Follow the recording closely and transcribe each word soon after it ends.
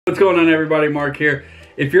What's going on, everybody? Mark here.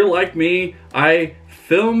 If you're like me, I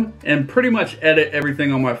film and pretty much edit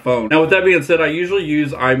everything on my phone. Now with that being said, I usually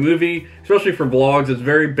use iMovie, especially for vlogs. It's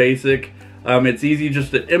very basic. It's easy just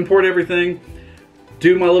to import everything,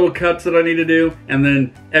 do my little cuts that I need to do, and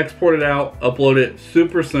then export it out, upload it.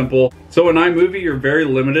 Super simple. So in iMovie, you're very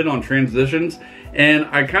limited on transitions, and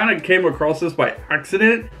I kind of came across this by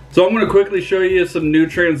accident. So I'm going to quickly show you some new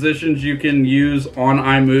transitions you can use on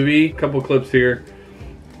iMovie. A couple clips here.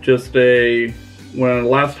 Just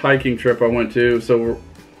last hiking trip I went to, so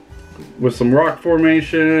with some rock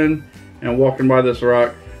formation and walking by this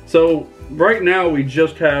rock. So right now we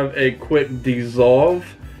just have a quick dissolve.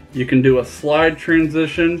 You can do a slide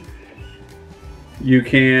transition. You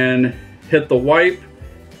can hit the wipe,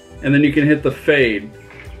 and then you can hit the fade.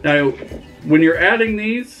 Now, when you're adding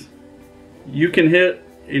these, you can hit,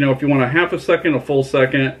 if you want a half a second, a full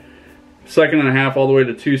second, second and a half, all the way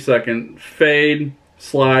to 2 second, fade,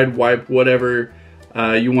 slide, wipe, whatever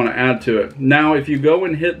you want to add to it. Now if you go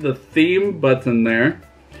and hit the theme button there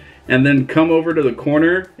and then come over to the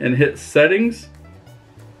corner and hit settings,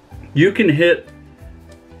 you can hit,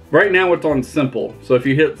 right now it's on simple, so if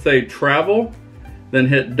you hit say travel, then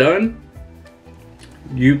hit done,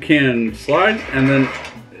 you can slide and then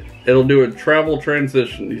it'll do a travel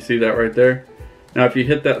transition. You see that right there? Now if you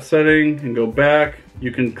hit that setting and go back, you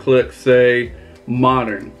can click say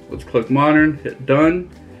modern. Let's click modern, hit done.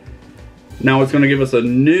 Now it's going to give us a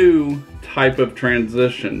new type of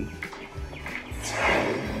transition.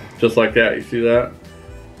 Just like that, you see that?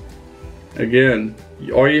 Again,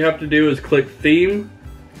 all you have to do is click theme,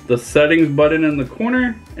 the settings button in the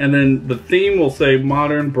corner, and then the theme will say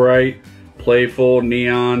modern, bright, playful,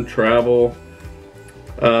 neon, travel,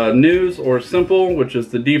 news, or simple, which is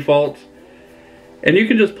the default. And you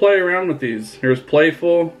can just play around with these. Here's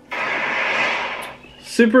playful.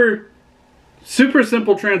 Super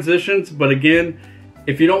simple transitions, but again,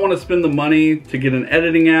 if you don't want to spend the money to get an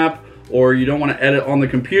editing app, or you don't want to edit on the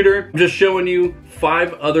computer, I'm just showing you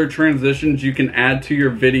 5 other transitions you can add to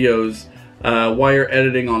your videos while you're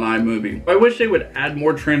editing on iMovie. I wish they would add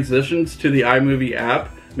more transitions to the iMovie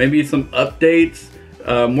app, maybe some updates,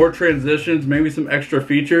 more transitions, maybe some extra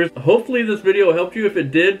features. Hopefully this video helped you. If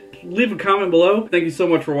it did, leave a comment below. Thank you so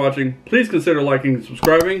much for watching. Please consider liking and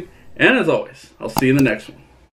subscribing. And as always, I'll see you in the next one.